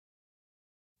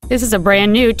This is a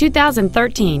brand new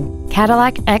 2013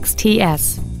 Cadillac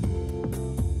XTS.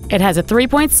 It has a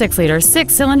 3.6-liter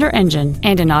 6-cylinder engine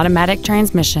and an automatic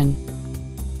transmission.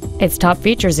 Its top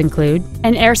features include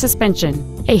an air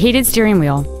suspension, a heated steering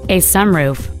wheel, a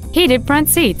sunroof, heated front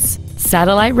seats,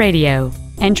 satellite radio,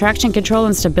 and traction control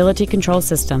and stability control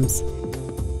systems.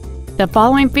 The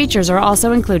following features are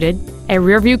also included: a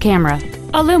rear-view camera,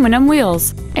 aluminum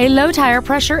wheels, a low tire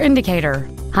pressure indicator,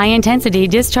 high-intensity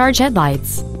discharge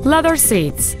headlights, leather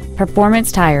seats,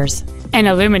 performance tires, an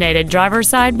illuminated driver's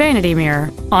side vanity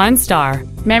mirror,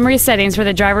 OnStar, memory settings for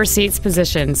the driver's seat's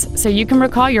positions so you can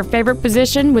recall your favorite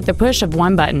position with the push of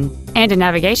one button, and a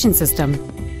navigation system.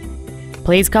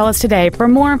 Please call us today for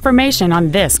more information on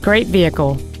this great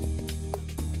vehicle.